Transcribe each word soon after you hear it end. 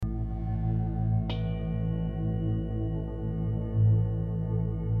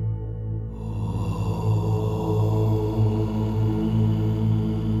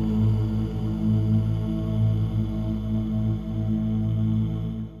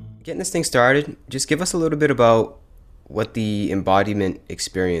Getting this thing started, just give us a little bit about what the embodiment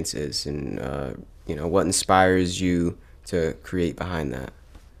experience is and what inspires you to create behind that.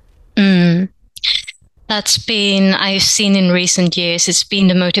 Mm, I've seen in recent years, it's been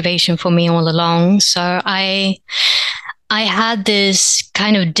the motivation for me all along. I had this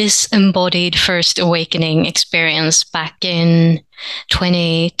kind of disembodied first awakening experience back in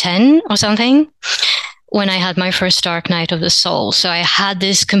 2010 or something, when I had my first dark night of the soul. So I had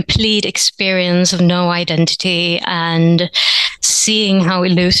this complete experience of no identity and seeing how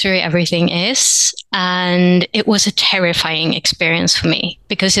illusory everything is. And it was a terrifying experience for me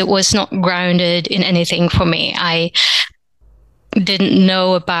because it was not grounded in anything for me. I didn't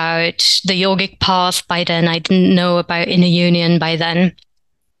know about the yogic path by then. I didn't know about inner union by then.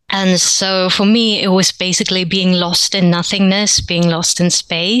 And so for me, it was basically being lost in nothingness, being lost in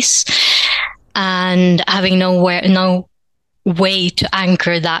space, and having no way to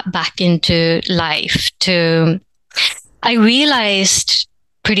anchor that back into life. I realized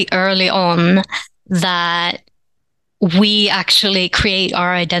pretty early on that we actually create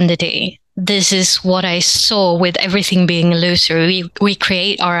our identity. This is what I saw with everything being illusory. We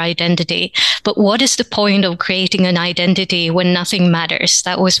create our identity. But what is the point of creating an identity when nothing matters?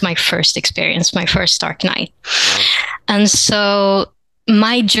 That was my first experience, my first dark night. Wow. And so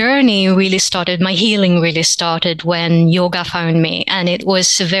my journey really started, my healing really started when yoga found me. And it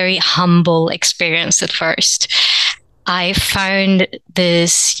was a very humble experience at first. I found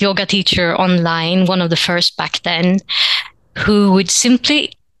this yoga teacher online, one of the first back then, who would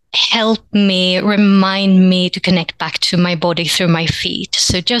simply help me, remind me to connect back to my body through my feet.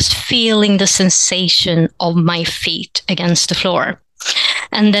 So just feeling the sensation of my feet against the floor.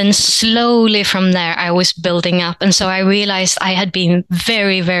 And then slowly from there, I was building up. And so I realized I had been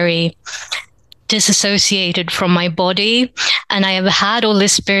very, very disassociated from my body. And I have had all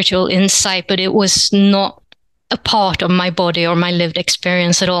this spiritual insight, but it was not a part of my body or my lived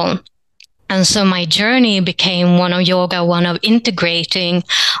experience at all. And so my journey became one of yoga, one of integrating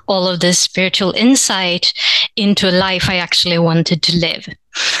all of this spiritual insight into a life I actually wanted to live.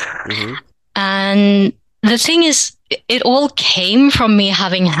 Mm-hmm. And the thing is, it all came from me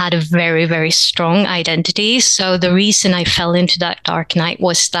having had a very, very strong identity. So the reason I fell into that dark night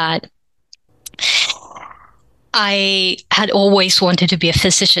was that I had always wanted to be a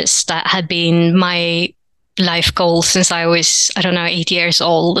physicist. That had been my life goal since I was, I don't know, 8 years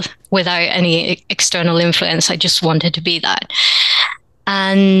old. Without any external influence, I just wanted to be that.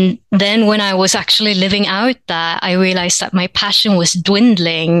 And then when I was actually living out that, I realized that my passion was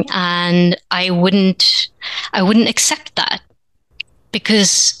dwindling, and I wouldn't accept that.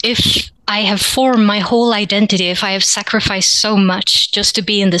 Because if I have formed my whole identity, if I have sacrificed so much just to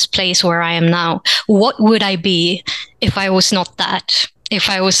be in this place where I am now, what would I be if I was not that? If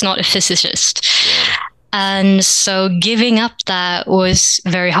I was not a physicist? Yeah. And so giving up that was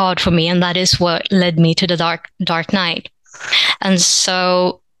very hard for me. And that is what led me to the dark night. And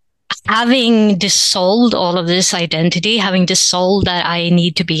so having dissolved all of this identity, having dissolved that I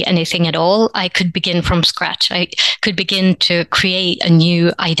need to be anything at all, I could begin from scratch. I could begin to create a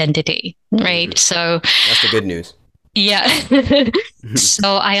new identity, Mm-hmm. right? So, That's the good news. yeah.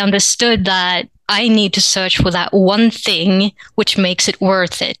 So I understood that I need to search for that one thing which makes it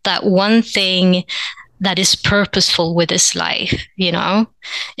worth it, that one thing that is purposeful with this life, you know?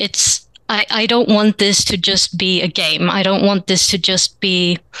 I don't want this to just be a game. I don't want this to just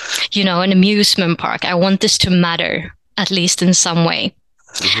be, an amusement park. I want this to matter, at least in some way.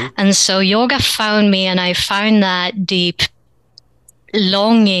 Mm-hmm. And so yoga found me, and I found that deep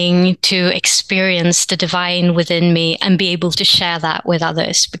longing to experience the divine within me and be able to share that with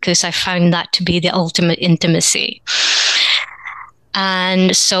others, because I found that to be the ultimate intimacy.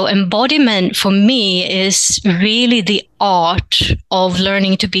 And so embodiment for me is really the art of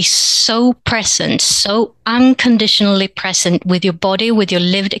learning to be so present, so unconditionally present with your body, with your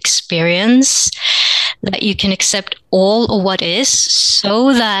lived experience, that you can accept all of what is,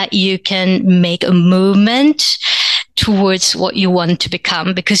 so that you can make a movement towards what you want to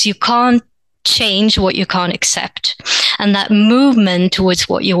become, because you can't change what you can't accept. And that movement towards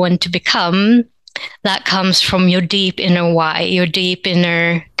what you want to become, that comes from your deep inner why, your deep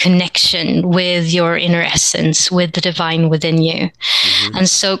inner connection with your inner essence, with the divine within you. Mm-hmm. And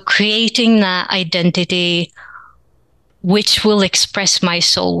so creating that identity which will express my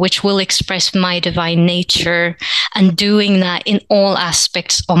soul, which will express my divine nature, and doing that in all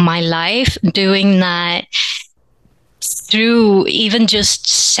aspects of my life, doing that through even just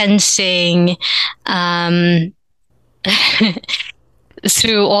sensing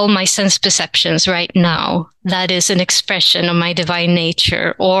through all my sense perceptions right now, that is an expression of my divine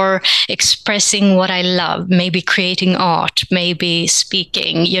nature, or expressing what I love, maybe creating art, maybe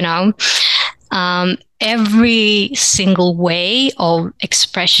speaking, every single way of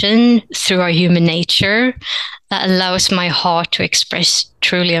expression through our human nature that allows my heart to express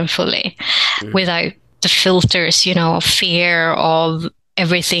truly and fully without the filters, of fear, of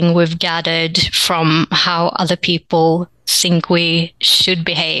everything we've gathered from how other people think we should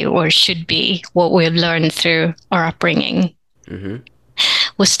behave or should be, what we've learned through our upbringing.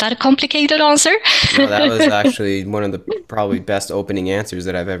 Was that a complicated answer? No, that was actually one of the probably best opening answers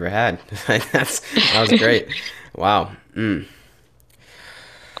that I've ever had. That was great. Wow.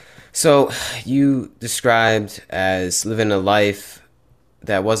 So you described as living a life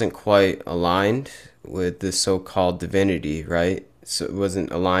that wasn't quite aligned with the so-called divinity, right? So it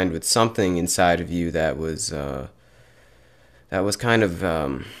wasn't aligned with something inside of you that was kind of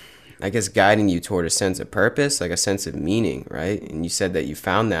I guess guiding you toward a sense of purpose, like a sense of meaning, right? And you said that you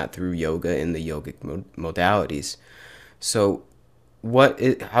found that through yoga and the yogic modalities. So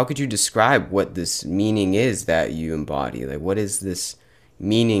how could you describe what this meaning is that you embody? Like, what is this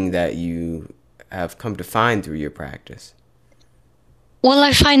meaning that you have come to find through your practice? Well,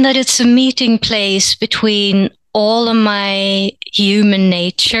 I find that it's a meeting place between all of my human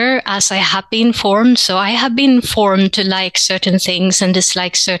nature as I have been formed. So I have been formed to like certain things and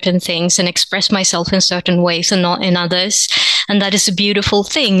dislike certain things and express myself in certain ways and not in others. And that is a beautiful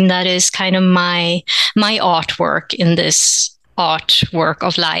thing. That is kind of my artwork in this artwork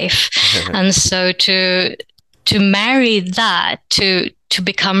of life. And so to marry that, to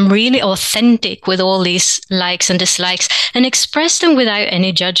become really authentic with all these likes and dislikes and express them without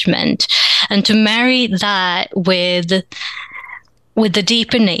any judgment, and to marry that with the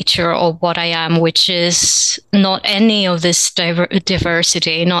deeper nature of what I am, which is not any of this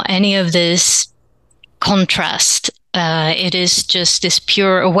diversity, not any of this contrast. It is just this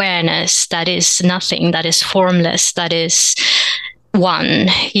pure awareness that is nothing, that is formless, that is one,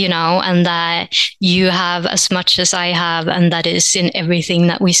 and that you have as much as I have, and that is in everything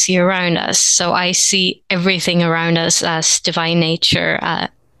that we see around us. So I see everything around us as divine nature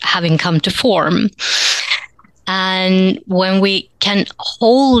having come to form. And when we can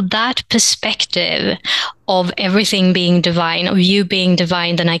hold that perspective of everything being divine, of you being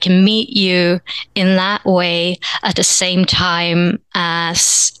divine, then I can meet you in that way at the same time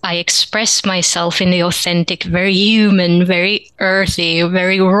as I express myself in the authentic, very human, very earthy,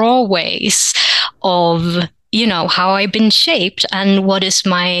 very raw ways of, how I've been shaped and what is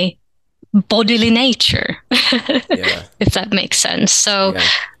my bodily nature, if that makes sense. So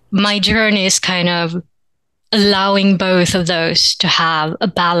my journey is kind of allowing both of those to have a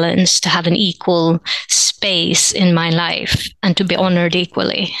balance, to have an equal space in my life, and to be honored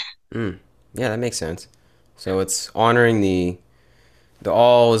equally. Yeah, that makes sense. So it's honoring the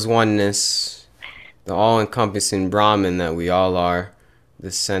all is oneness, the all-encompassing Brahman that we all are,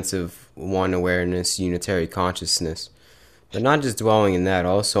 this sense of one awareness, unitary consciousness. But not just dwelling in that,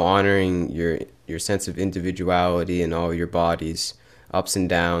 also honoring your sense of individuality in all your bodies, ups and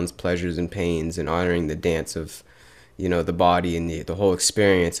downs, pleasures and pains, and honoring the dance of, the body and the whole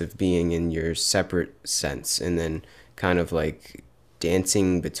experience of being in your separate sense, and then kind of like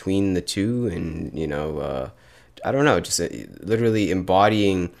dancing between the two, and I don't know, just literally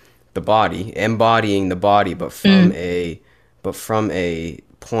embodying the body, but from a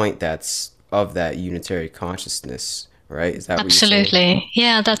point that's of that unitary consciousness. Right? Is that what you're saying? Absolutely.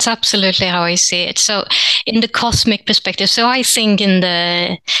 Yeah, that's absolutely how I see it. So in the cosmic perspective, so I think in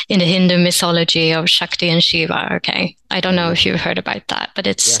the Hindu mythology of Shakti and Shiva, okay. I don't know if you've heard about that, but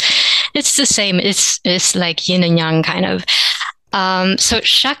it's the same. It's like yin and yang kind of. So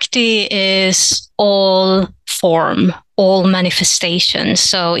Shakti is all form, all manifestation,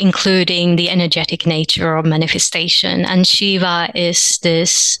 so including the energetic nature of manifestation. And Shiva is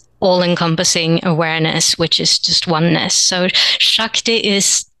this all-encompassing awareness, which is just oneness. So Shakti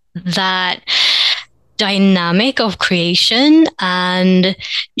is that dynamic of creation, and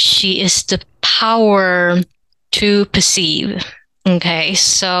she is the power to perceive. Okay,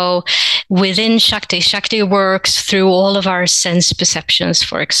 so within Shakti works through all of our sense perceptions,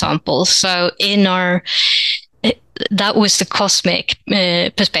 for example. So that was the cosmic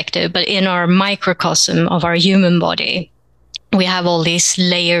perspective, but in our microcosm of our human body, we have all these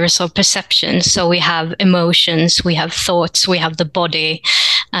layers of perception. So we have emotions, we have thoughts, we have the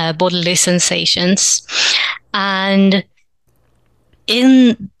bodily sensations. And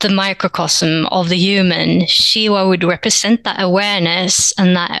in the microcosm of the human, Shiva would represent that awareness,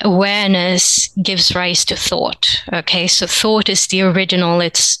 and that awareness gives rise to thought. Okay, so thought is the original,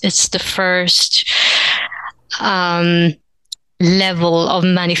 it's the first level of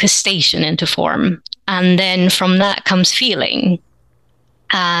manifestation into form. And then from that comes feeling.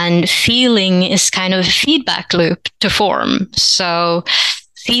 And feeling is kind of a feedback loop to form. So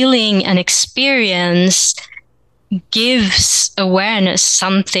feeling and experience gives awareness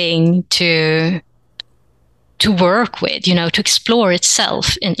something to work with, to explore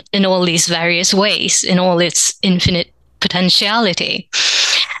itself in all these various ways, in all its infinite potentiality.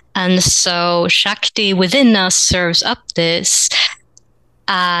 And so Shakti within us serves up this,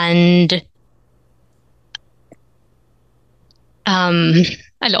 and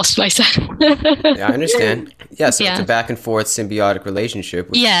I lost myself. Yeah, I understand. Yeah, so it's a back and forth symbiotic relationship.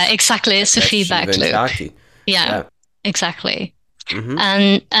 Exactly. It's a feedback loop. Shakti. Yeah, exactly.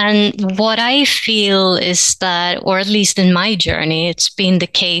 And what I feel is that, or at least in my journey, it's been the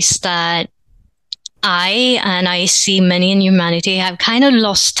case that I see many in humanity have kind of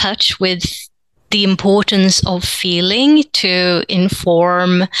lost touch with the importance of feeling to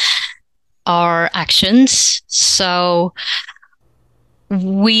inform our actions. So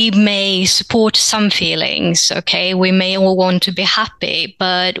we may support some feelings, okay? We may all want to be happy,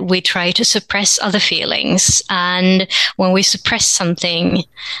 but we try to suppress other feelings. And when we suppress something,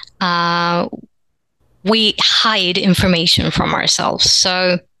 we hide information from ourselves.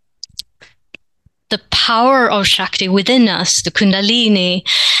 So the power of Shakti within us, the Kundalini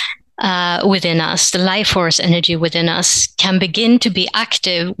within us, the life force energy within us, can begin to be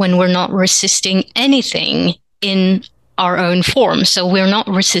active when we're not resisting anything in our own form. So we're not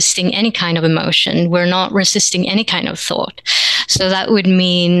resisting any kind of emotion. We're not resisting any kind of thought. So that would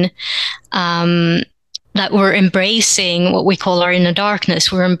mean that we're embracing what we call our inner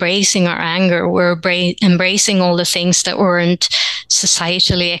darkness. We're embracing our anger. We're embracing all the things that weren't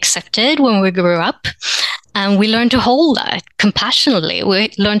societally accepted when we grew up. And we learn to hold that compassionately.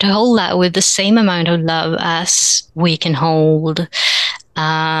 We learn to hold that with the same amount of love as we can hold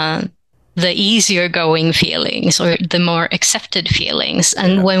the easier going feelings or the more accepted feelings.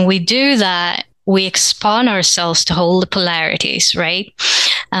 And when we do that, we expand ourselves to hold the polarities, right?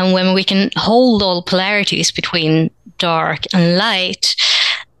 And when we can hold all polarities between dark and light,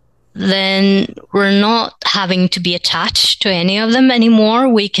 then we're not having to be attached to any of them anymore.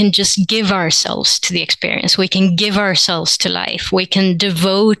 We can just give ourselves to the experience. We can give ourselves to life. We can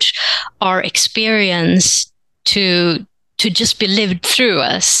devote our experience to just be lived through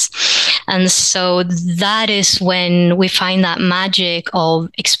us. And so that is when we find that magic of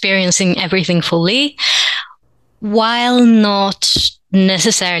experiencing everything fully, while not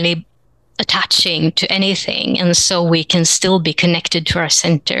necessarily attaching to anything. And so we can still be connected to our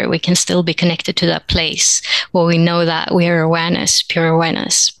center. We can still be connected to that place where we know that we are awareness, pure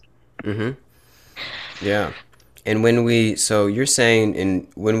awareness. Mm-hmm. Yeah. And so you're saying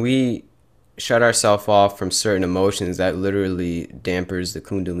when we shut ourselves off from certain emotions, that literally dampers the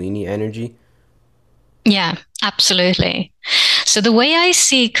Kundalini energy? Yeah, absolutely. So the way I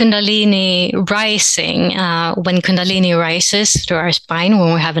see Kundalini rising, when Kundalini rises through our spine,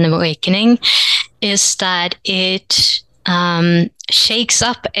 when we have an awakening, is that it shakes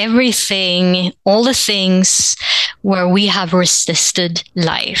up everything, all the things where we have resisted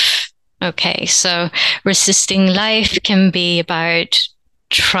life. Okay, so resisting life can be about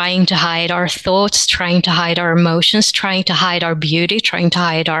trying to hide our thoughts, trying to hide our emotions, trying to hide our beauty, trying to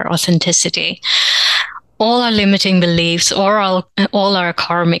hide our authenticity. All our limiting beliefs, or all our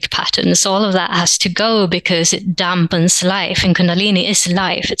karmic patterns, all of that has to go because it dampens life. And Kundalini is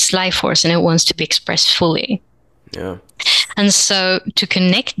life, it's life force, and it wants to be expressed fully. Yeah. And so to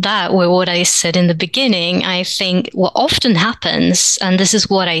connect that with what I said in the beginning, I think what often happens, and this is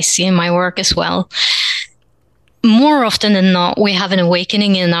what I see in my work as well, more often than not, we have an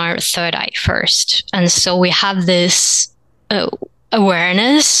awakening in our third eye first. And so we have this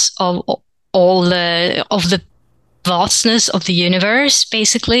awareness of all the vastness of the universe,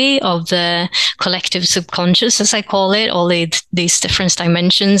 basically, of the collective subconscious, as I call it, all these different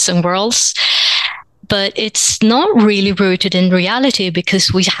dimensions and worlds. But it's not really rooted in reality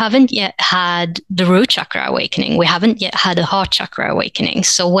because we haven't yet had the root chakra awakening. We haven't yet had the heart chakra awakening.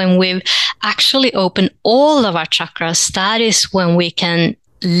 So when we actually open all of our chakras, that is when we can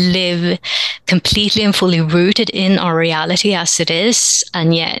live completely and fully rooted in our reality as it is,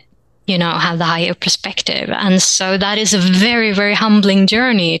 and yet have the higher perspective. And so that is a very, very humbling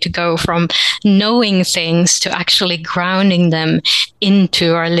journey to go from knowing things to actually grounding them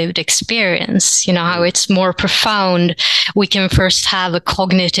into our lived experience. How Mm. it's more profound. We can first have a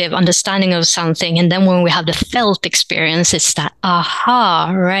cognitive understanding of something. And then when we have the felt experience, it's that,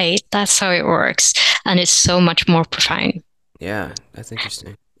 aha, right, that's how it works. And it's so much more profound. Yeah, that's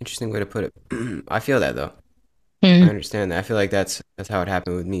interesting. Interesting way to put it. I feel that though. I Mm, understand that. I feel like that's how it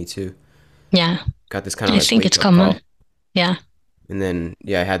happened with me too. yeah, Got this kind of I like think wake it's up call, common. Yeah. and then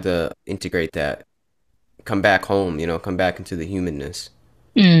yeah, I had to integrate that, come back home, come back into the humanness.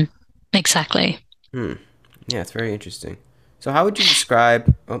 Mm, exactly. Hmm. Yeah, it's very interesting. So how would you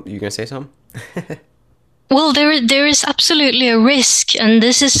describe? Oh, you gonna say something? Well, there is absolutely a risk, and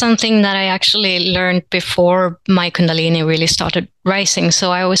this is something that I actually learned before my Kundalini really started rising.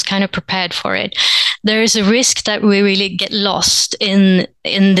 So I was kind of prepared for it. There is a risk that we really get lost in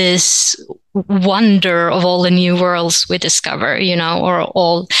this wonder of all the new worlds we discover, or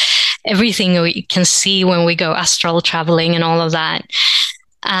all everything we can see when we go astral traveling and all of that.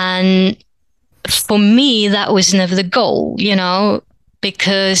 And for me, that was never the goal,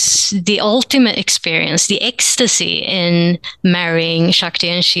 because the ultimate experience, the ecstasy in marrying Shakti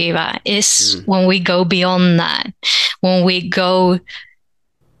and Shiva is Mm. when we go beyond that, when we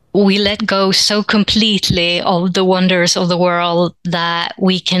let go so completely of the wonders of the world that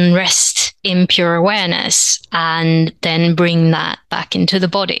we can rest in pure awareness and then bring that back into the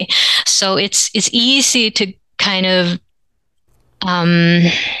body. So it's easy to kind of um,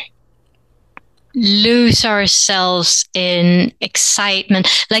 lose ourselves in excitement,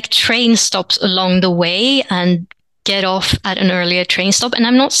 like train stops along the way and get off at an earlier train stop. And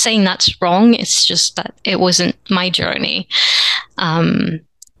I'm not saying that's wrong, it's just that it wasn't my journey. Um,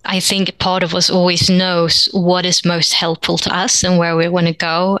 I think part of us always knows what is most helpful to us and where we want to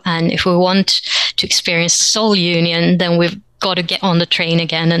go. And if we want to experience soul union, then we've got to get on the train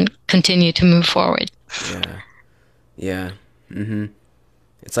again and continue to move forward. Yeah. Yeah. Mm-hmm.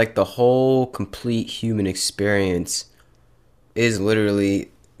 It's like the whole complete human experience is literally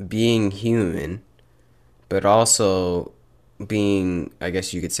being human, but also being, I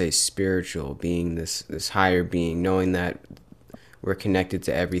guess you could say, spiritual, being this higher being, knowing that we're connected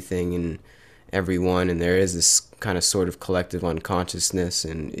to everything and everyone, and there is this kind of sort of collective unconsciousness,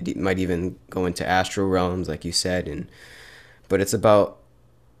 and it might even go into astral realms, like you said, and but it's about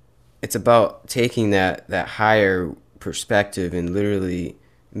taking that higher perspective and literally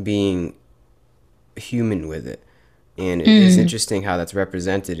being human with it. And it is Mm, interesting how that's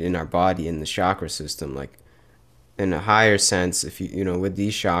represented in our body in the chakra system. Like in a higher sense, if with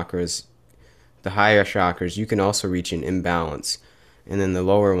these chakras, the higher chakras, you can also reach an imbalance. And then the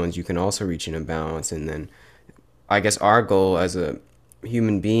lower ones, you can also reach an imbalance. And then I guess our goal as a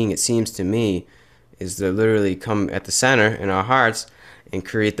human being, it seems to me, is to literally come at the center in our hearts and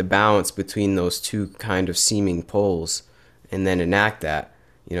create the balance between those two kind of seeming poles, and then enact that.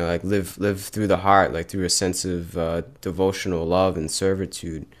 Like live through the heart, like through a sense of devotional love and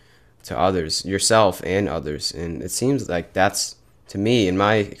servitude to others, yourself and others. And it seems like that's, to me, in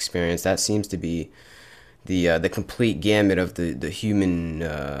my experience, that seems to be the complete gamut of the human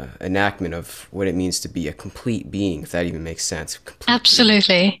enactment of what it means to be a complete being, if that even makes sense. Complete being.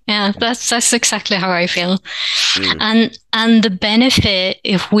 absolutely. Yeah, that's exactly how I feel. Mm. And the benefit,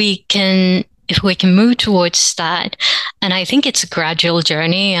 if we can move towards that, and I think it's a gradual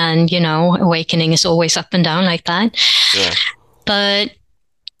journey, and awakening is always up and down like that. Yeah. But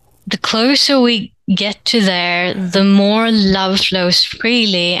the closer we get to there, the more love flows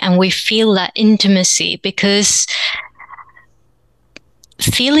freely, and we feel that intimacy, because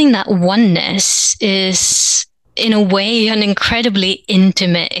feeling that oneness is, in a way, an incredibly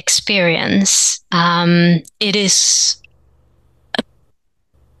intimate experience. It is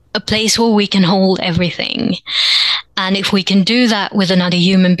a place where we can hold everything. And if we can do that with another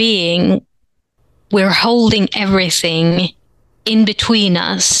human being, we're holding everything in between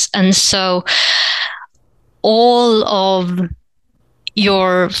us. And so all of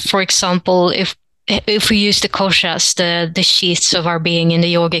for example, if we use the koshas, the sheaths of our being in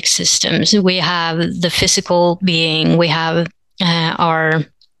the yogic systems, we have the physical being, we have our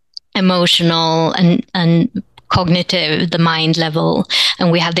emotional and cognitive, the mind level,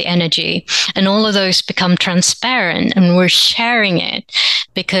 and we have the energy. And all of those become transparent, and we're sharing it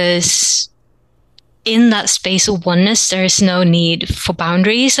because in that space of oneness, there is no need for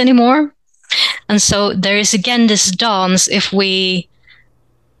boundaries anymore. And so there is again this dance. If we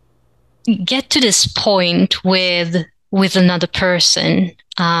get to this point with another person,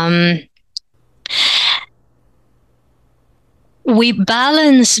 we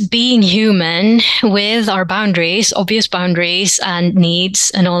balance being human with our boundaries, obvious boundaries and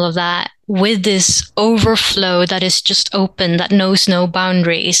needs and all of that, with this overflow that is just open, that knows no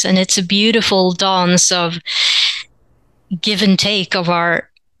boundaries. And it's a beautiful dance of give and take of our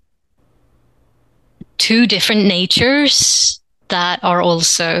two different natures that are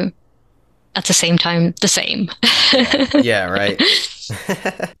also at the same time the same. Yeah. Yeah, right.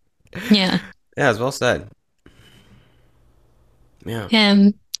 Yeah. Yeah, it's well said. Yeah.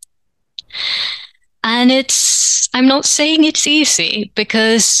 Um, And I'm not saying it's easy,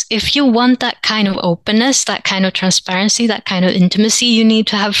 because if you want that kind of openness, that kind of transparency, that kind of intimacy, you need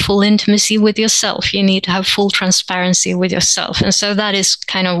to have full intimacy with yourself. You need to have full transparency with yourself. And so that is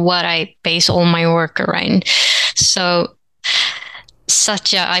kind of what I base all my work around. So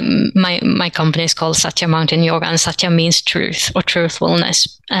Satya, my company is called Satya Mountain Yoga, and Satya means truth or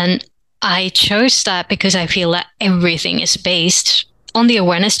truthfulness. And I chose that because I feel that everything is based on the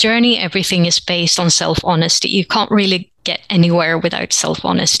awareness journey. Everything is based on self-honesty. You can't really get anywhere without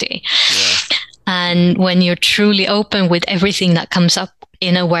self-honesty. Yeah. And when you're truly open with everything that comes up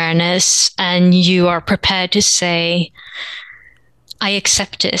in awareness, and you are prepared to say, I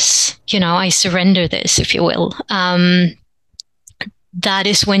accept this, I surrender this, if you will. That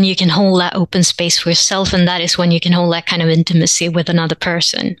is when you can hold that open space for yourself, and that is when you can hold that kind of intimacy with another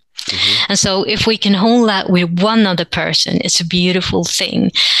person. Mm-hmm. And so if we can hold that with one other person, it's a beautiful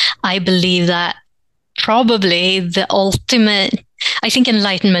thing. I believe that probably the ultimate, I think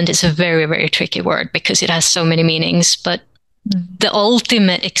enlightenment is a very, very tricky word because it has so many meanings, but the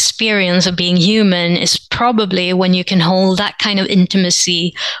ultimate experience of being human is probably when you can hold that kind of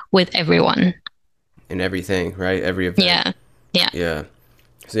intimacy with everyone. In everything, right? Every event. Yeah. Yeah.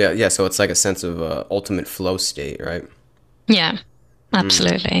 Yeah. So it's like a sense of ultimate flow state, right? Yeah.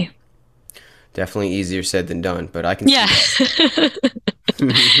 Absolutely. Definitely easier said than done, but I can see that.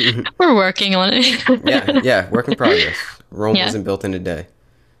 We're working on it. Yeah, work in progress. Rome wasn't built in a day.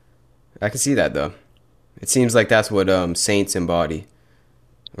 I can see that though. It seems like that's what saints embody,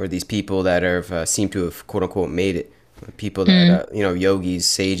 or these people that are seem to have quote unquote made it. People that yogis,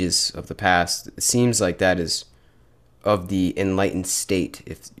 sages of the past. It seems like that is of the enlightened state,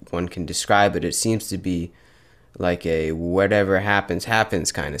 if one can describe it. It seems to be like a whatever happens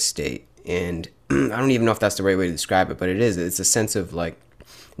kind of state. And I don't even know if that's the right way to describe it, but it is. It's a sense of like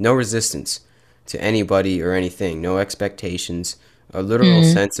no resistance to anybody or anything, no expectations, a literal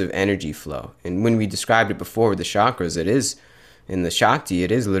sense of energy flow. And when we described it before with the chakras, it is in the Shakti,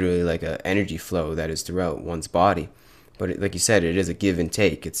 it is literally like an energy flow that is throughout one's body. But like you said, it is a give and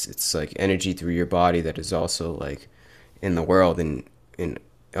take. It's like energy through your body that is also like in the world and in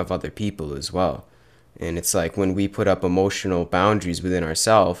of other people as well. And it's like when we put up emotional boundaries within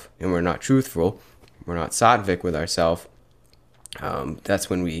ourselves and we're not truthful, we're not sattvic with ourselves, that's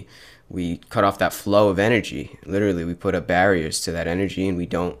when we cut off that flow of energy. Literally, we put up barriers to that energy, and we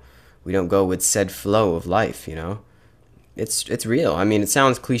don't go with said flow of life. It's real. I mean, it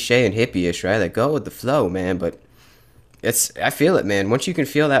sounds cliche and hippie-ish, right? Like go with the flow, man. But I feel it, man. Once you can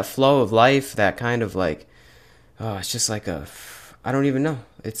feel that flow of life, that kind of like, oh, it's just like I don't even know.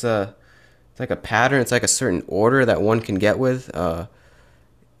 It's like a pattern. It's like a certain order that one can get with.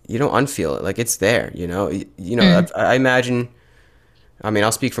 You don't unfeel it. Like it's there. I imagine. I mean,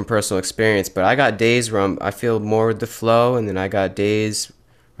 I'll speak from personal experience, but I got days where I feel more with the flow, and then I got days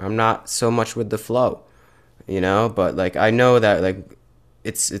where I'm not so much with the flow. But like I know that like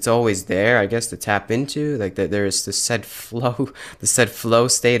it's always there, I guess, to tap into. Like that there's the said flow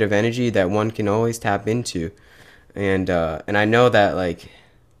state of energy that one can always tap into, and I know that like.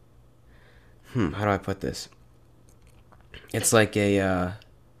 How do I put this? It's like I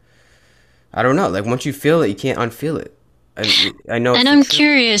don't know. Like once you feel it, you can't unfeel it. I know. And I'm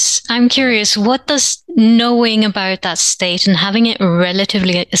curious. What does knowing about that state and having it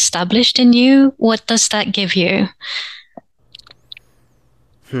relatively established in you, what does that give you?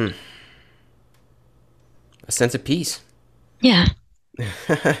 A sense of peace. Yeah.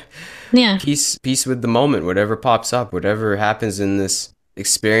 Yeah. Peace with the moment. Whatever pops up, whatever happens in this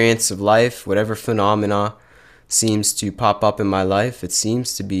experience of life, whatever phenomena seems to pop up in my life, it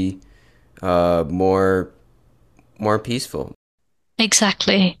seems to be more peaceful.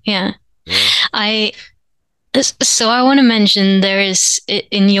 Exactly. Yeah. So I want to mention there is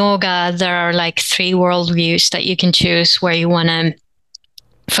in yoga there are like 3 worldviews that you can choose where you want to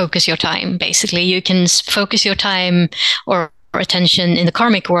focus your time. Basically, you can focus your time or attention in the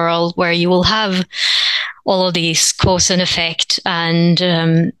karmic world, where you will have all of these cause and effect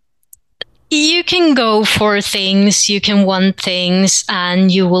and You can go for things, you can want things, and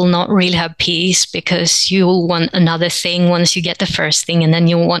you will not really have peace because you will want another thing once you get the first thing, and then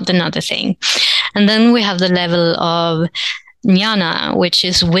you want another thing. And then we have the level of jnana, which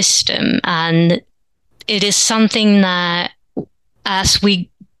is wisdom. And it is something that as we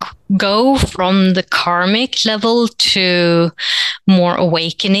go from the karmic level to more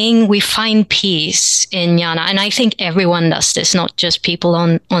awakening, we find peace in jnana. And I think everyone does this, not just people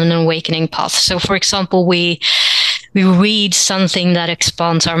on an awakening path. So, for example, we read something that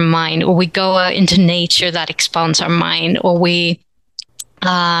expands our mind, or we go out into nature that expands our mind, or we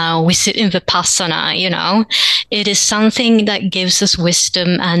sit in vipassana. It is something that gives us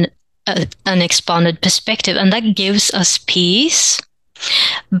wisdom and an expanded perspective, and that gives us peace.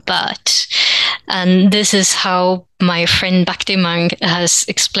 But, and this is how my friend Bhakti Monk has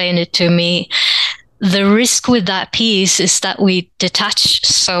explained it to me, the risk with that piece is that we detach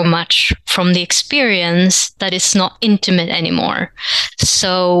so much from the experience that it's not intimate anymore.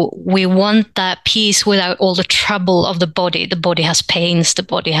 So we want that peace without all the trouble of the body. The body has pains, the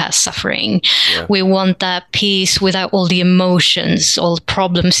body has suffering. Yeah. We want that peace without all the emotions, all the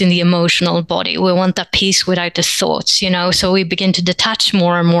problems in the emotional body. We want that peace without the thoughts, so we begin to detach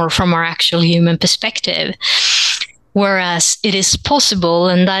more and more from our actual human perspective. Whereas it is possible,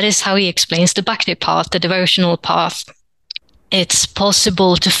 and that is how he explains the bhakti path, the devotional path. It's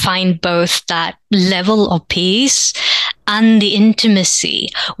possible to find both that level of peace and the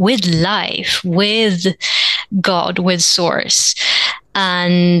intimacy with life, with God, with Source.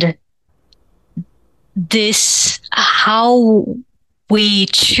 And this, how we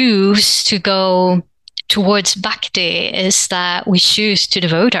choose to go towards bhakti, is that we choose to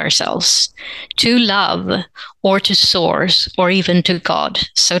devote ourselves to love or to Source or even to God.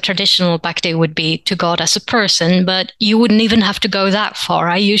 So traditional bhakti would be to God as a person, but you wouldn't even have to go that far.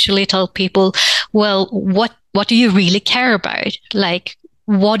 I usually tell people, well, what do you really care about? Like,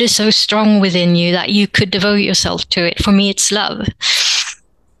 what is so strong within you that you could devote yourself to it? For me, it's love.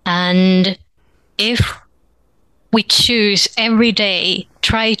 And if we choose every day,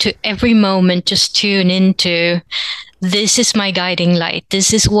 try to every moment just tune into, this is my guiding light,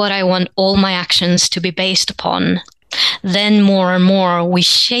 this is what I want all my actions to be based upon, then more and more we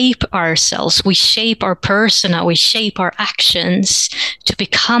shape ourselves, we shape our persona, we shape our actions to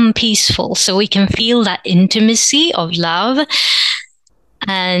become peaceful, so we can feel that intimacy of love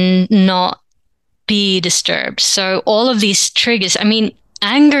and not be disturbed. So all of these triggers,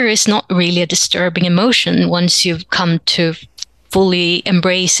 anger is not really a disturbing emotion once you've come to fully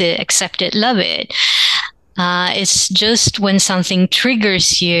embrace it, accept it, love it. It's just when something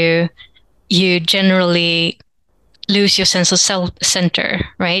triggers you, you generally lose your sense of self-center,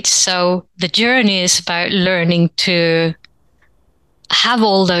 right? So the journey is about learning to have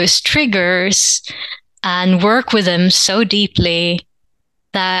all those triggers and work with them so deeply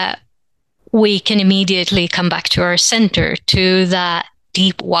that we can immediately come back to our center, to that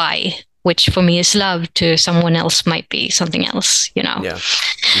deep why, which for me is love, to someone else might be something else, Yeah.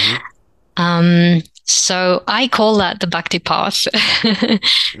 Mm-hmm. So I call that the bhakti path.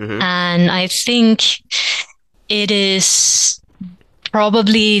 Mm-hmm. And I think it is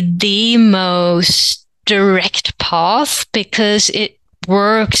probably the most direct path because it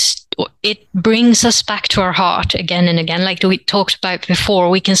works, it brings us back to our heart again and again. Like we talked about before,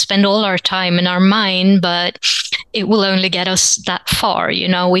 we can spend all our time in our mind, but it will only get us that far.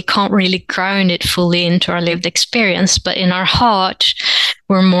 We can't really ground it fully into our lived experience, but in our heart,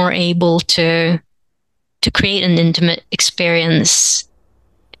 we're more able to create an intimate experience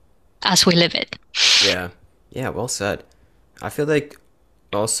as we live it. Yeah, well said. I feel like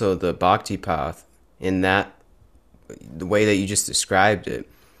also the bhakti path, in that, the way that you just described it,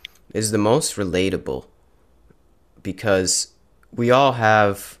 is the most relatable, because we all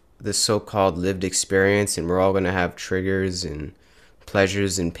have this so-called lived experience, and we're all going to have triggers and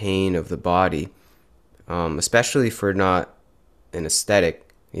pleasures and pain of the body, especially if we're not an ascetic.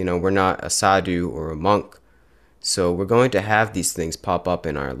 We're not a sadhu or a monk, so we're going to have these things pop up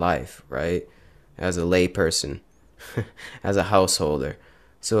in our life, right? As a lay person, as a householder.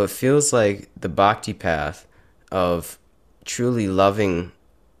 So it feels like the bhakti path of truly loving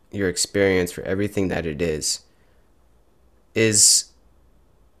your experience for everything that it is, it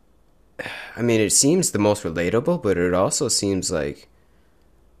seems the most relatable, but it also seems like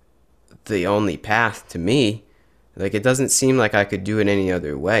the only path to me. Like, it doesn't seem like I could do it any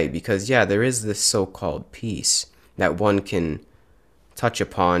other way, because there is this so-called peace that one can touch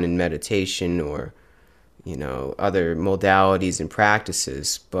upon in meditation, or other modalities and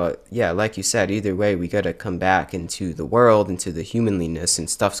practices. But yeah, like you said, either way, we got to come back into the world, into the humanliness, and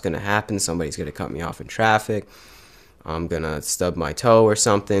stuff's going to happen. Somebody's going to cut me off in traffic. I'm going to stub my toe or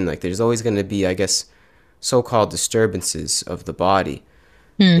something. Like, there's always going to be, I guess, so-called disturbances of the body.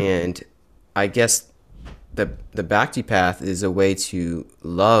 Mm. And I guess the Bhakti path is a way to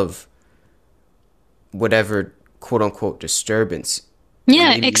love whatever quote unquote disturbance, and Yeah,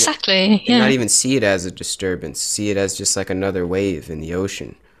 maybe exactly. and not Yeah. even see it as a disturbance, see it as just like another wave in the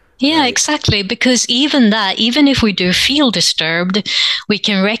ocean, Yeah, right? exactly. Because even that, even if we do feel disturbed, we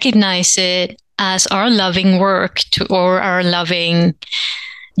can recognize it as our loving work to, or our loving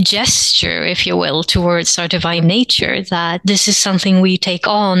gesture, if you will, towards our divine nature, that this is something we take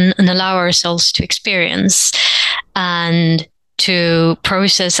on and allow ourselves to experience and to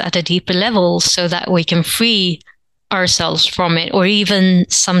process at a deeper level so that we can free ourselves from it. Or even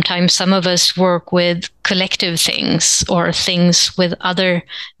sometimes some of us work with collective things or things with other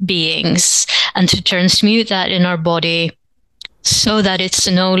beings, and to transmute that in our body so that it's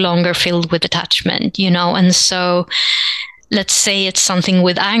no longer filled with attachment, and so let's say it's something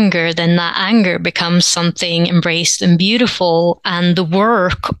with anger, then that anger becomes something embraced and beautiful. And the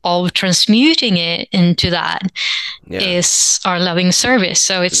work of transmuting it into that Yeah. is our loving service.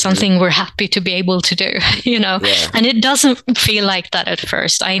 So it's Hmm. something we're happy to be able to do. Yeah. And it doesn't feel like that at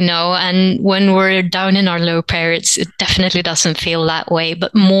first, I know. And when we're down in our low periods, it definitely doesn't feel that way.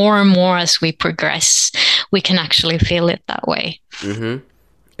 But more and more as we progress, we can actually feel it that way. Hmm.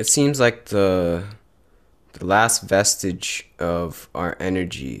 It seems like the last vestige of our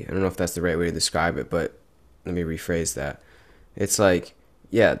energy. I don't know if that's the right way to describe it, but let me rephrase that. It's like,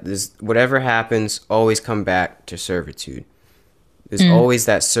 yeah, there's whatever happens, always come back to servitude. There's Mm, always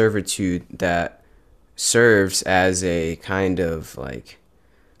that servitude that serves as a kind of like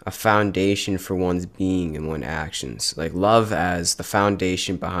a foundation for one's being and one's actions. Like love as the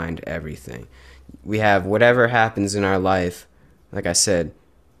foundation behind everything. We have whatever happens in our life, like I said,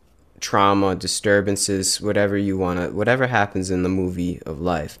 trauma, disturbances, whatever you want to, whatever happens in the movie of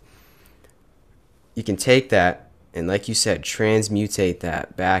life. You can take that and, like you said, transmutate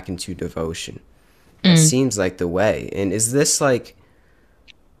that back into devotion. That mm. seems like the way. And is this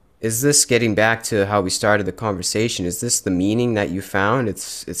getting back to how we started the conversation? Is this the meaning that you found?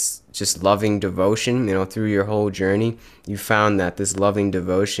 It's just loving devotion, through your whole journey. You found that this loving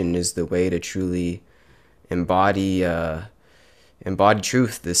devotion is the way to truly embody embody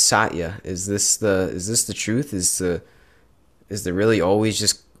truth, this satya. Is this the truth? Is the really always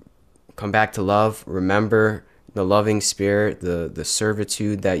just come back to love, remember the loving spirit, the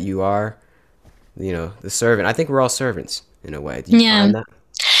servitude that you are, the servant. I think we're all servants in a way. Do you Yeah. find that?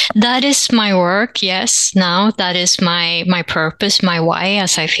 That is my work, yes. Now that is my purpose, my why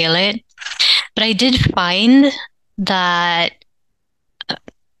as I feel it. But I did find that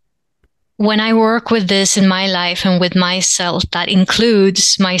when I work with this in my life and with myself, that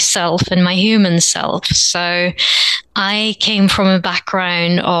includes myself and my human self. So I came from a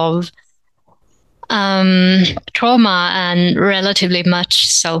background of trauma and relatively much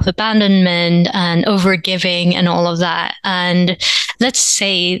self abandonment and overgiving and all of that. And let's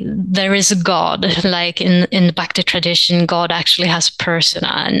say there is a God, like in the Bhakti tradition, God actually has a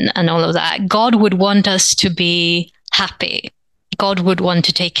persona and all of that. God would want us to be happy. God would want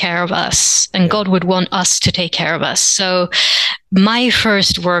to take care of us, and Yeah. God would want us to take care of us. So my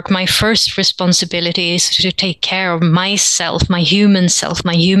first work, my first responsibility is to take care of myself, my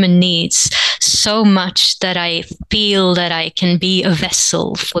human needs, so much that I feel that I can be a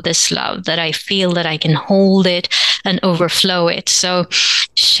vessel for this love, that I feel that I can hold it and overflow it. So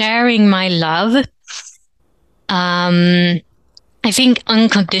sharing my love, um, I think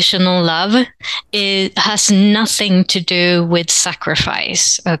unconditional love has nothing to do with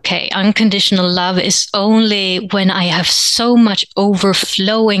sacrifice. Okay. Unconditional love is only when I have so much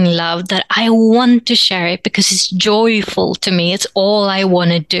overflowing love that I want to share it because it's joyful to me. It's all I want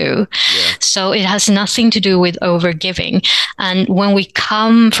to do. Yeah. So it has nothing to do with overgiving. And when we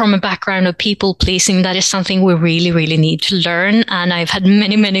come from a background of people pleasing, that is something we really, really need to learn. And I've had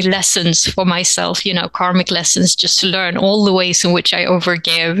many, many lessons for myself, karmic lessons, just to learn all the ways in which I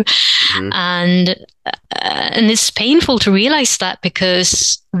overgive. Hmm. And it's painful to realize that,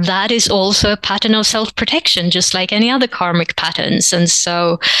 because that is also a pattern of self-protection, just like any other karmic patterns. And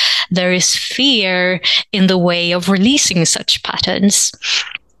so there is fear in the way of releasing such patterns.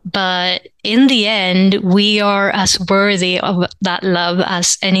 But in the end, we are as worthy of that love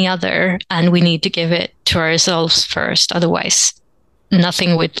as any other, and we need to give it to ourselves first. Otherwise,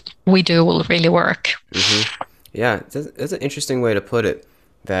 nothing we do will really work. Hmm. Yeah, that's an interesting way to put it.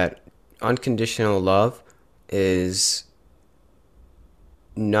 That unconditional love is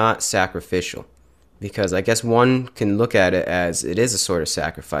not sacrificial, because I guess one can look at it as it is a sort of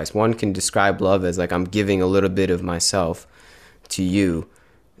sacrifice. One can describe love as like I'm giving a little bit of myself to you,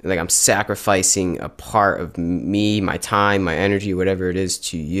 like I'm sacrificing a part of me, my time, my energy, whatever it is,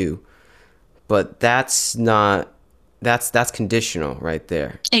 to you. But that's not, that's conditional right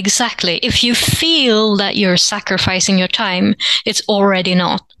there. Exactly. If you feel that you're sacrificing your time, it's already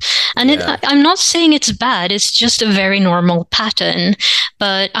not. And Yeah, I'm not saying it's bad, it's just a very normal pattern.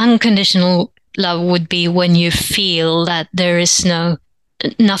 But unconditional love would be when you feel that there is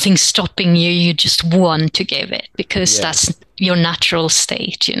nothing stopping you. You just want to give it because yeah, that's your natural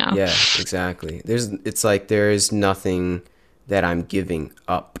state, you know? yeah, exactly. It's like there is nothing that I'm giving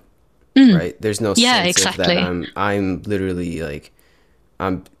up, Mm. right? There's no Yeah, sense of that exactly. I'm literally like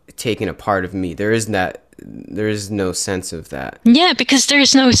I'm taking a part of me. There is no sense of that. Yeah, because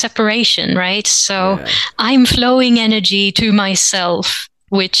there's no separation, right? So Yeah. I'm flowing energy to myself,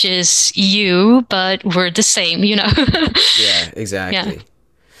 which is you, but we're the same, you know? Yeah, Yeah. exactly.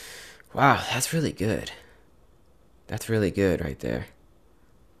 Wow, that's really good. That's really good right there.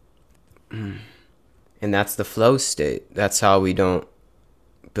 And that's the flow state. That's how we don't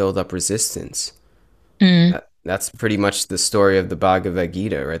build up resistance. Mm. That's pretty much the story of the Bhagavad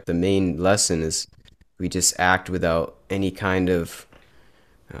Gita, right? The main lesson is we just act without any kind of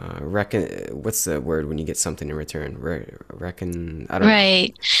reckon. What's the word when you get something in return? Reckon. I don't know.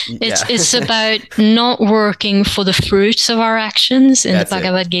 Right. Yeah, It's about not working for the fruits of our actions in the that's it.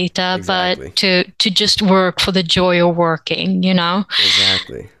 Bhagavad Gita, but Exactly. to just work for the joy of working, you know?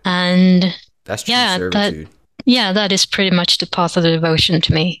 Exactly. And That's true yeah, servitude. that is pretty much the path of the devotion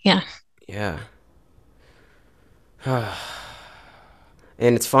to me. Yeah. Yeah.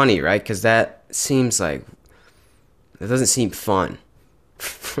 And it's funny, right? Because that seems like it doesn't seem fun,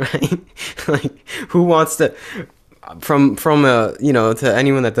 right? Like, who wants to? From a, to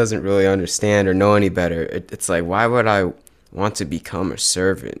anyone that doesn't really understand or know any better, it's like, why would I want to become a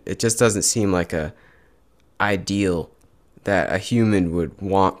servant? It just doesn't seem like a ideal that a human would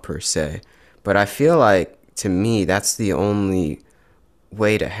want per se. But I feel like to me that's the only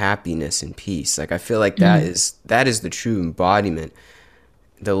way to happiness and peace. Like I feel like Mm. that is the true embodiment,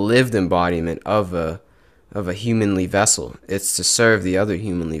 the lived embodiment of a humanly vessel. It's to serve the other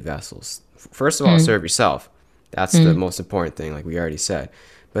humanly vessels. First of all, Mm. serve yourself. That's the Mm. most important thing, like we already said.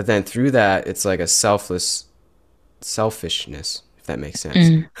 But then through that, it's like a selfishness, if that makes sense.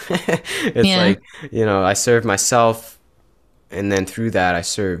 Mm. It's Yeah. like, I serve myself, and then through that, I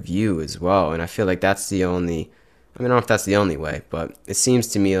serve you as well. And I feel like that's the only, I mean, I don't know if that's the only way, but it seems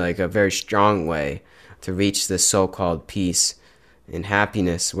to me like a very strong way to reach this so called peace and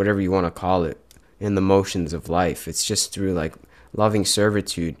happiness, whatever you want to call it, in the motions of life. It's just through like loving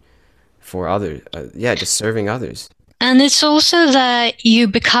servitude for others. Yeah, just serving others. And it's also that you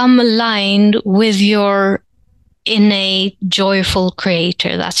become aligned with your innate joyful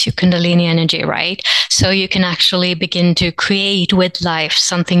creator. That's your kundalini energy, right? So you can actually begin to create with life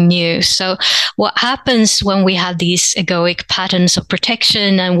something new. So what happens when we have these egoic patterns of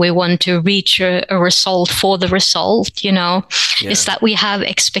protection and we want to reach a result for the result, is Yeah. that we have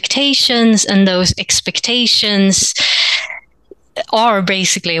expectations, and those expectations are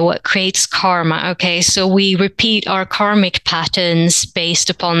basically what creates karma. Okay, so we repeat our karmic patterns based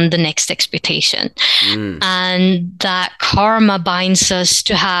upon the next expectation, Mm. and that karma binds us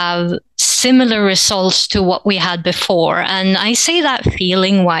to have similar results to what we had before. And I say that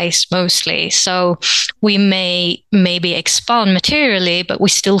feeling wise mostly. So we may maybe expand materially, but we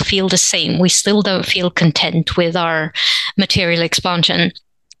still feel the same. We still don't feel content with our material expansion.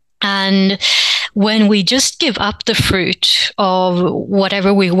 And when we just give up the fruit of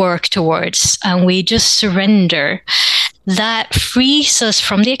whatever we work towards and we just surrender, that frees us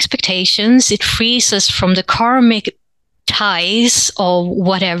from the expectations. It frees us from the karmic ties of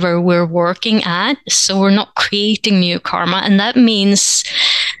whatever we're working at. So we're not creating new karma. And that means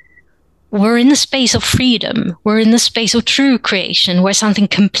we're in the space of freedom. We're in the space of true creation, where something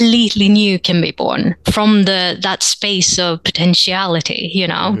completely new can be born from that space of potentiality,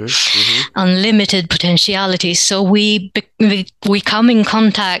 Mhm. Mhm. unlimited potentiality. So we come in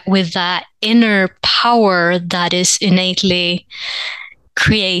contact with that inner power that is innately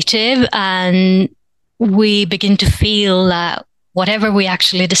creative, and we begin to feel that whatever we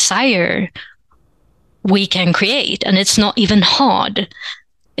actually desire, we can create, and it's not even hard.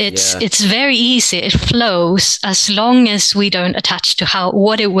 it's Yeah. it's very easy. It flows as long as we don't attach to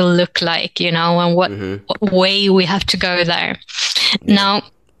what it will look like, and Mhm. what way we have to go there. Yeah. Now,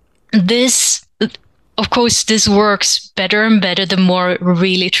 this of course, this works better and better the more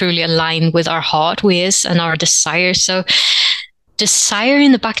really truly aligned with our heart we is and our desires. So desire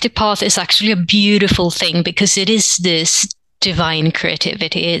in the Bhakti path is actually a beautiful thing because it is this divine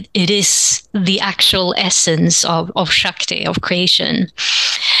creativity. It is the actual essence of Shakti, of creation.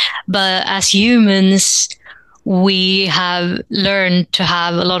 But as humans, we have learned to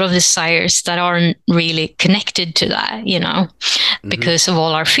have a lot of desires that aren't really connected to that, because of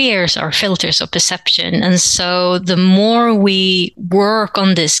all our fears, our filters of perception. And so the more we work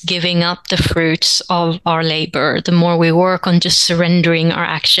on this, giving up the fruits of our labor, the more we work on just surrendering our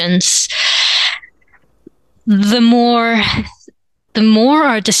actions, the more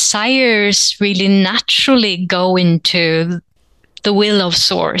our desires really naturally go into the will of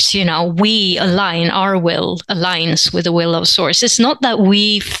source. We align, our will aligns with the will of source. It's not that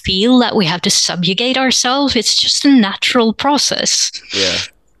we feel that we have to subjugate ourselves. It's just a natural process. Yeah.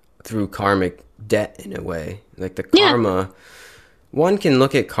 Through karmic debt in a way. Like the karma, one can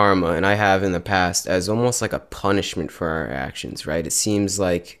look at karma, and I have in the past, as almost like a punishment for our actions, right? It seems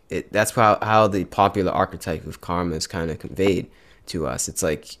like that's how the popular archetype of karma is kind of conveyed to us. It's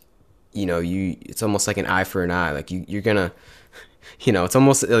like, it's almost like an eye for an eye. Like you're gonna, it's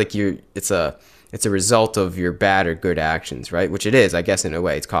almost like it's a result of your bad or good actions, right? Which it is, I guess, in a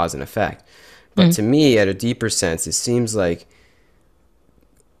way. It's cause and effect. But to me, at a deeper sense, it seems like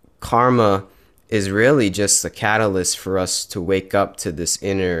karma is really just a catalyst for us to wake up to this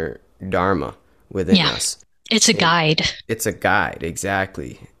inner dharma within us. It's a guide. It's a guide,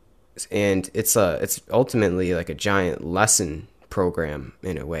 exactly. And it's ultimately like a giant lesson program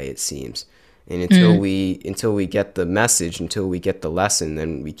in a way, it seems. And until we get the message, until we get the lesson,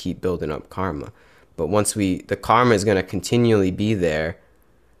 then we keep building up karma. But the karma is going to continually be there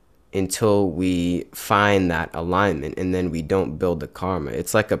until we find that alignment, and then we don't build the karma.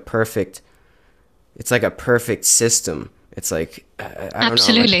 It's like a perfect system. It's like, I don't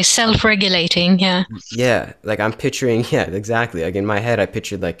absolutely know, like, self-regulating. Yeah, like I'm picturing, yeah, exactly. Like in my head, I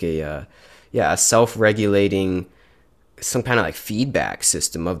pictured like a self-regulating, some kind of like feedback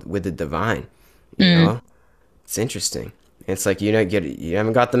system with the divine. You know, it's interesting. It's like you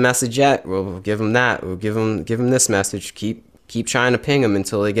haven't got the message yet. We'll give them that. We'll give them this message. Keep trying to ping them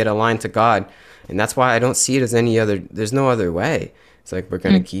until they get aligned to God. And that's why I don't see it as there's no other way. It's like we're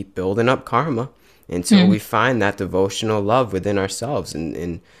gonna keep building up karma until we find that devotional love within ourselves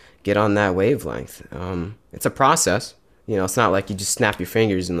and get on that wavelength. It's a process. It's not like you just snap your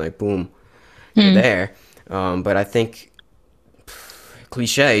fingers and like boom, you're there. But I think,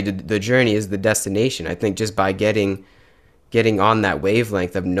 cliche, the journey is the destination. I think just by getting on that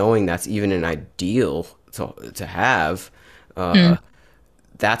wavelength of knowing that's even an ideal to have,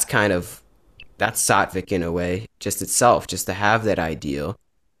 that's sattvic in a way, just itself, just to have that ideal.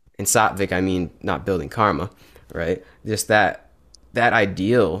 And sattvic, I mean, not building karma, right? Just that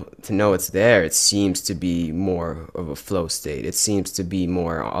ideal, to know it's there, it seems to be more of a flow state. It seems to be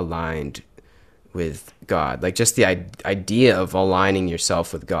more aligned with God. Like just the idea of aligning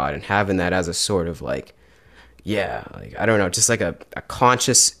yourself with God and having that as a sort of like, like, I don't know, just like a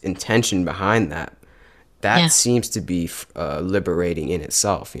conscious intention behind that. That seems to be liberating in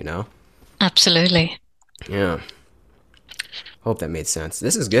itself, Absolutely. Yeah. Hope that made sense.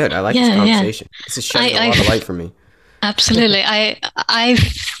 This is good. I like this conversation. This is shedding a lot of light for me. Absolutely. I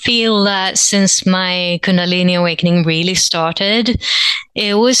feel that since my Kundalini awakening really started,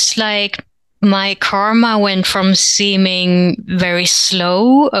 it was like my karma went from seeming very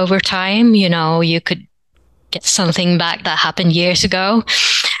slow over time. You could get something back that happened years ago.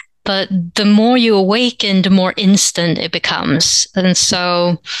 But the more you awaken, the more instant it becomes. And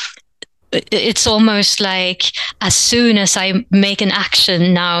so it's almost like as soon as I make an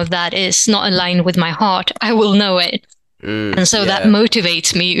action now that is not aligned with my heart, I will know it. And so that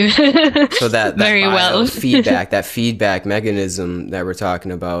motivates me so that very well. that feedback mechanism that we're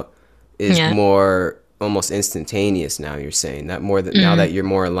talking about is more almost instantaneous now. You're saying that now that you're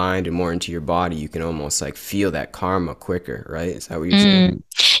more aligned and more into your body, you can almost like feel that karma quicker, right? Is that what you're saying?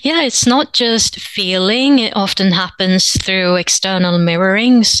 Yeah, it's not just feeling. It often happens through external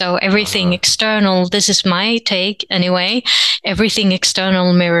mirroring. So everything external, this is my take anyway, everything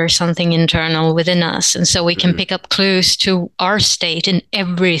external mirrors something internal within us. And so we can pick up clues to our state in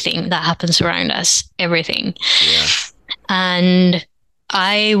everything that happens around us, everything. Yeah. And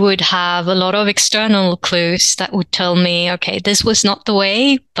I would have a lot of external clues that would tell me, okay, this was not the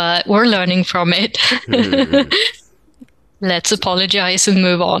way, but we're learning from it. Let's apologize and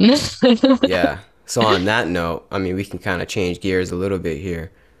move on. Yeah. So on that note, I mean, we can kind of change gears a little bit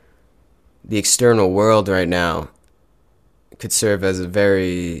here. The external world right now, could serve as a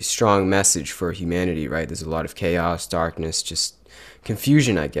very strong message for humanity, right? There's a lot of chaos, darkness, just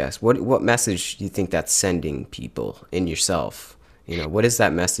confusion, I guess. What message do you think that's sending people in yourself? What is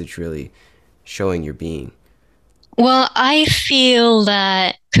that message really showing your being? Well, I feel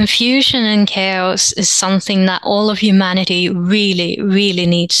that confusion and chaos is something that all of humanity really, really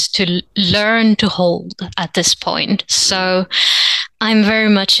needs to learn to hold at this point. Mm. So I'm very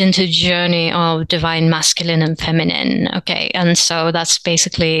much into the journey of divine masculine and feminine. Okay. And so that's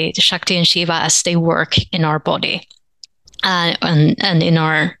basically the Shakti and Shiva as they work in our body and in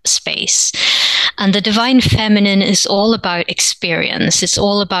our space. And the divine feminine is all about experience. It's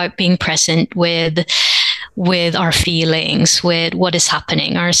all about being present with our feelings, with what is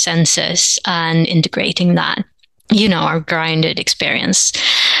happening, our senses, and integrating that, our grounded experience.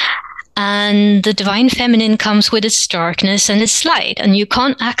 And the divine feminine comes with its darkness and its light. And you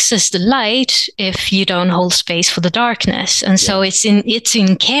can't access the light if you don't hold space for the darkness. And so it's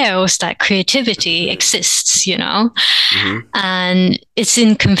in chaos that creativity exists, Mm-hmm. And it's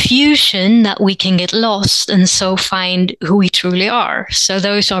in confusion that we can get lost and so find who we truly are. So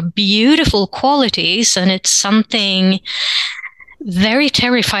those are beautiful qualities, and it's something very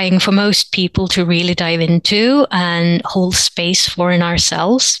terrifying for most people to really dive into and hold space for in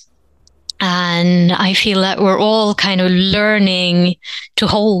ourselves. And I feel that we're all kind of learning to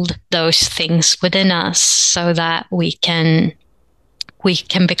hold those things within us so that we can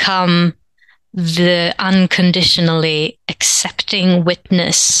become the unconditionally accepting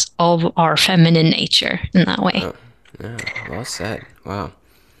witness of our feminine nature in that way. Oh, yeah, well said. Wow.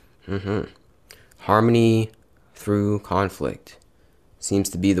 Mm-hmm. Harmony through conflict seems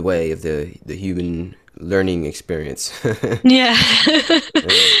to be the way of the human learning experience. Yeah.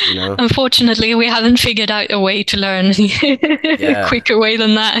 Yeah. Unfortunately, we haven't figured out a way to learn a Yeah. quicker way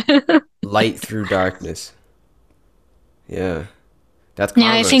than that. Light through darkness. Yeah. That's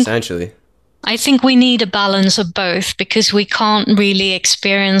Yeah, karma, essentially. I think we need a balance of both, because we can't really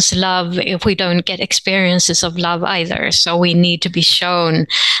experience love if we don't get experiences of love either. So we need to be shown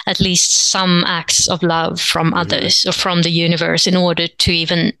at least some acts of love from Mm-hmm. others or from the universe in order to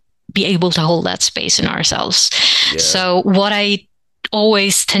even be able to hold that space in ourselves. Yeah. So what I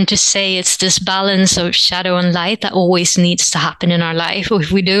always tend to say, it's this balance of shadow and light that always needs to happen in our life.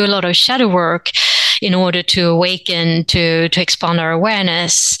 If we do a lot of shadow work in order to awaken, to expand our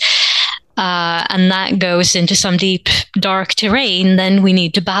awareness, and that goes into some deep, dark terrain, then we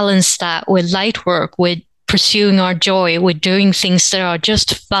need to balance that with light work, with pursuing our joy, with doing things that are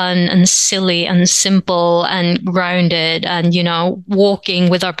just fun and silly and simple and grounded, and, walking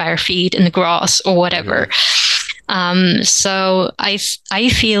with our bare feet in the grass or whatever. Mm-hmm. So I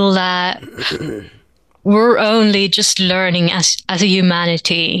feel that we're only just learning as a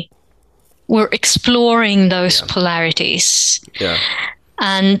humanity. We're exploring those polarities. Yeah.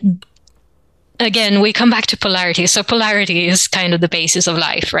 And again, we come back to polarity. So polarity is kind of the basis of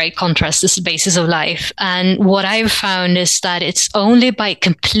life, right? Contrast is the basis of life. And what I've found is that it's only by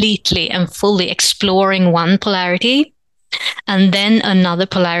completely and fully exploring one polarity and then another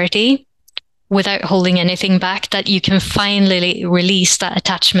polarity without holding anything back that you can finally release that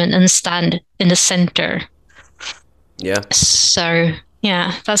attachment and stand in the center. Yeah. So,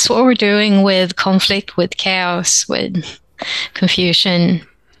 yeah, that's what we're doing with conflict, with chaos, with confusion.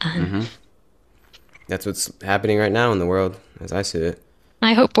 Mm-hmm. That's what's happening right now in the world, as I see it.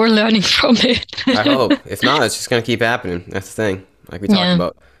 I hope we're learning from it. I hope. If not, it's just going to keep happening. That's the thing. Like we talked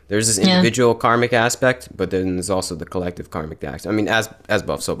about. There's this individual karmic aspect, but then there's also the collective karmic aspect. I mean, as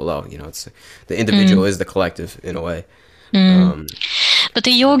above, so below. It's the individual is the collective in a way. But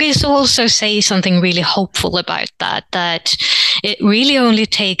the yogis also say something really hopeful about that it really only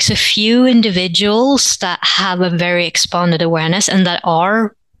takes a few individuals that have a very expanded awareness and that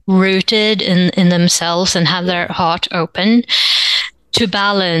are rooted in themselves and have their heart open to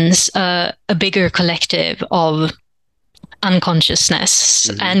balance a bigger collective of unconsciousness.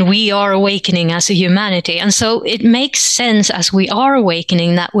 Mm-hmm. And we are awakening as a humanity. And so it makes sense as we are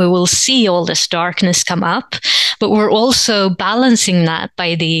awakening that we will see all this darkness come up, but we're also balancing that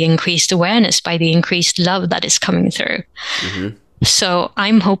by the increased awareness, by the increased love that is coming through. Mm-hmm. So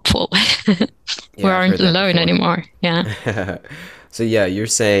I'm hopeful. We aren't alone anymore. Yeah. So yeah, you're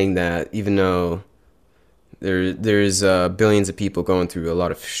saying that even though there's billions of people going through a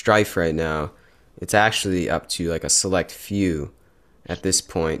lot of strife right now, it's actually up to like a select few at this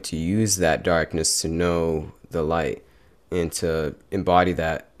point to use that darkness to know the light and to embody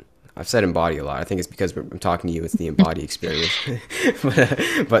that. I've said embody a lot. I think it's because I'm talking to you. It's the embody experience,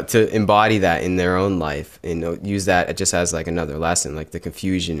 but to embody that in their own life and use that just as like another lesson, like the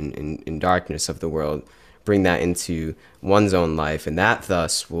confusion and darkness of the world bring that into one's own life, and that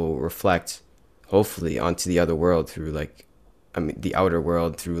thus will reflect, hopefully, onto the other world through like, I mean, the outer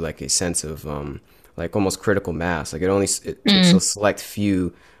world through like a sense of like almost critical mass. Like it takes a Mm. select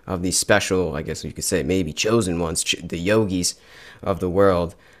few of these special, I guess you could say, maybe chosen ones, the yogis of the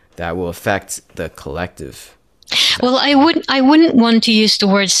world, that will affect the collective. Well, I wouldn't want to use the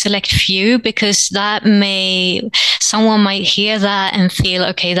word select few because that may someone might hear that and feel,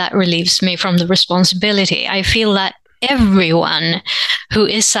 okay, that relieves me from the responsibility. I feel that everyone who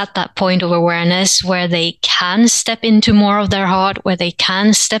is at that point of awareness where they can step into more of their heart, where they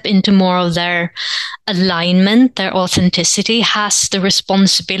can step into more of their alignment, their authenticity, has the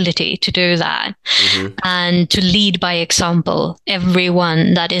responsibility to do that Mm-hmm. and to lead by example.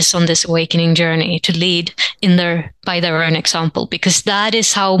 Everyone that is on this awakening journey to lead in their by their own example, because that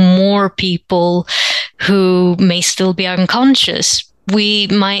is how more people who may still be unconscious, we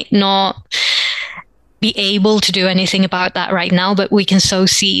might not be able to do anything about that right now, but we can sow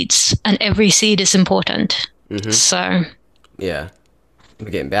seeds, and every seed is important. Mm-hmm. So Yeah. We're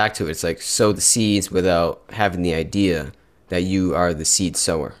getting back to it. It's like sow the seeds without having the idea that you are the seed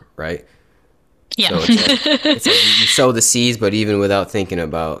sower, right? yeah. So it's like you sow the seeds, but even without thinking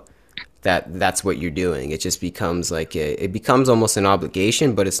about that, that's what you're doing. It just becomes like it becomes almost an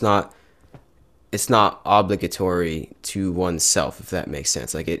obligation, but it's not obligatory to oneself, if that makes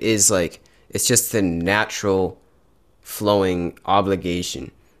sense. Like it is like it's just a natural flowing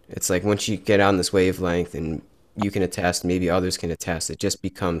obligation. It's like once you get on this wavelength and you can attest, maybe others can attest, it just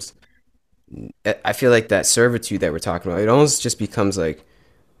becomes, I feel like that servitude that we're talking about, it almost just becomes like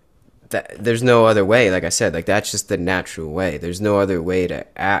that. There's no other way. Like I said, like that's just the natural way. There's no other way to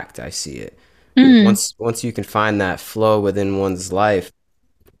act. I see it. Mm, Once you can find that flow within one's life,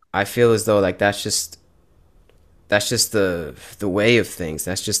 I feel as though like that's just the way of things.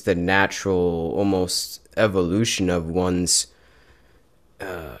 That's just the natural almost evolution of one's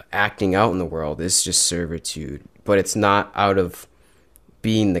acting out in the world. Is just servitude, but it's not out of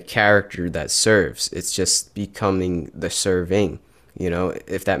being the character that serves. It's just becoming the serving,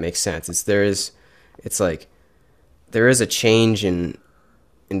 if that makes sense. It's like there is a change in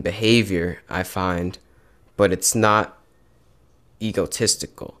behavior, I find, but it's not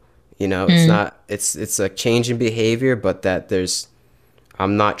egotistical. It's mm, not it's a change in behavior, but that there's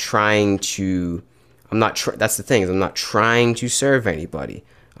I'm not trying to I'm not that's the thing, is I'm not trying to serve anybody.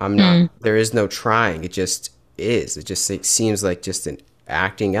 mm, There is no trying. It just is. It seems like just an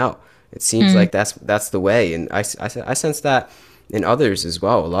acting out. It seems mm, like that's the way, and I sense that in others as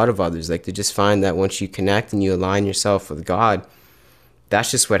well. A lot of others, like, they just find that once you connect and you align yourself with God,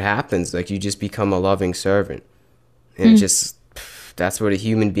 that's just what happens. Like, you just become a loving servant, and it mm, just that's what a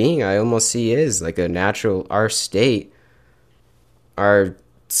human being, I almost see, is like a natural, our state, our,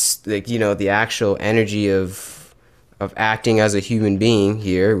 like, the actual energy of acting as a human being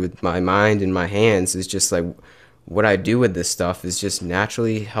here with my mind and my hands is just like what I do with this stuff is just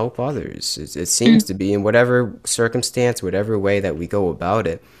naturally help others. It mm. seems to be in whatever circumstance, whatever way that we go about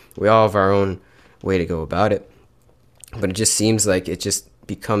it. We all have our own way to go about it, but it just seems like it just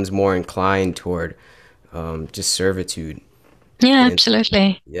becomes more inclined toward just servitude. Yeah, And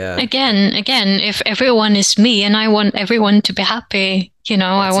absolutely. yeah, Again, if everyone is me and I want everyone to be happy, I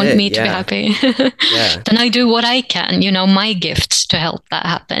that's want it. me to be Yeah, happy, yeah, then I do what I can, my gifts to help that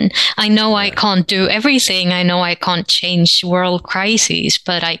happen. I know I yeah. can't do everything. I know I can't change world crises,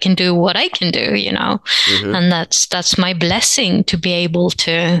 but I can do what I can do. Mm-hmm. And that's my blessing to be able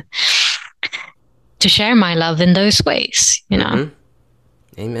to share my love in those ways. Mm-hmm.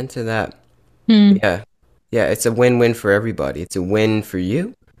 Amen to that. Mm, Yeah. Yeah, it's a win-win for everybody. It's a win for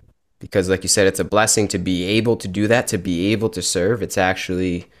you because, like you said, it's a blessing to be able to do that, to be able to serve. It's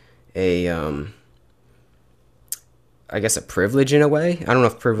actually a I guess a privilege in a way. I don't know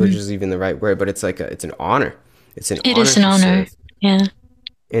if privilege mm. is even the right word, but it's an honor. It's an It honor is an to honor. serve. Yeah.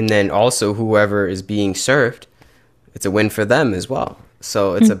 And then also whoever is being served, it's a win for them as well.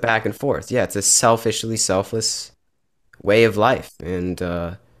 So it's Mm, a back and forth. Yeah, it's a selfishly selfless way of life, and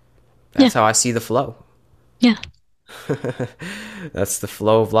yeah. that's how I see the flow. Yeah. That's the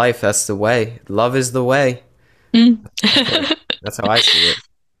flow of life. That's the way. Love is the way. Mm. That's what. That's how I see it.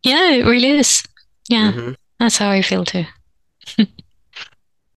 Yeah, it really is. Yeah, Hmm. that's how I feel too.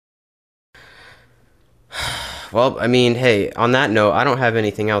 Well, I mean, hey, on that note, I don't have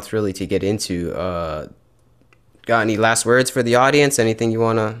anything else really to get into. Got any last words for the audience? Anything you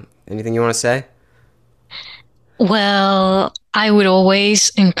wanna say? Well, I would always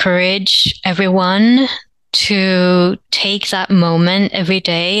encourage everyone. to take that moment every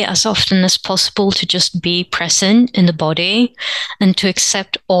day as often as possible to just be present in the body and to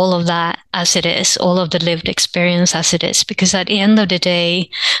accept all of that as it is, all of the lived experience as it is. Because at the end of the day,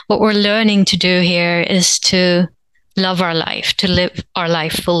 what we're learning to do here is to love our life, to live our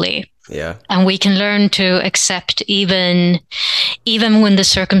life fully. Yeah. And we can learn to accept even when the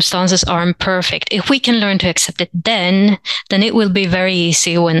circumstances aren't perfect. If we can learn to accept it then it will be very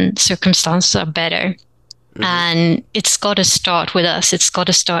easy when circumstances are better. Mm-hmm. And it's got to start with us. It's got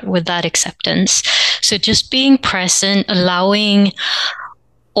to start with that acceptance. So just being present, allowing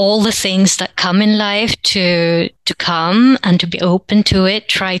all the things that come in life to come and to be open to it.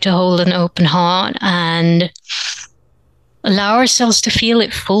 Try to hold an open heart and allow ourselves to feel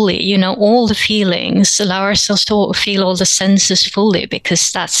it fully, all the feelings, allow ourselves to feel all the senses fully,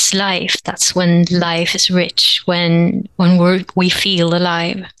 because that's life. That's when life is rich, when we feel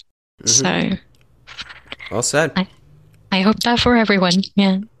alive. Mm-hmm. So well said. I hope that for everyone.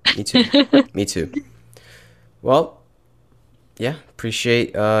 Yeah. Me too. Me too. Well, yeah,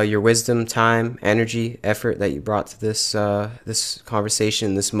 appreciate your wisdom, time, energy, effort that you brought to this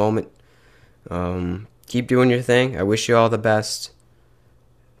conversation, this moment. Keep doing your thing. I wish you all the best.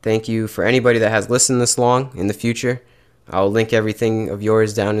 Thank you for anybody that has listened this long in the future. I'll link everything of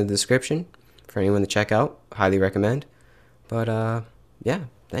yours down in the description for anyone to check out. Highly recommend. But yeah,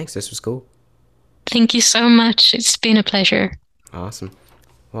 thanks. This was cool. Thank you so much. It's been a pleasure. Awesome.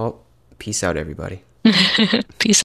 Well, peace out, everybody. Peace.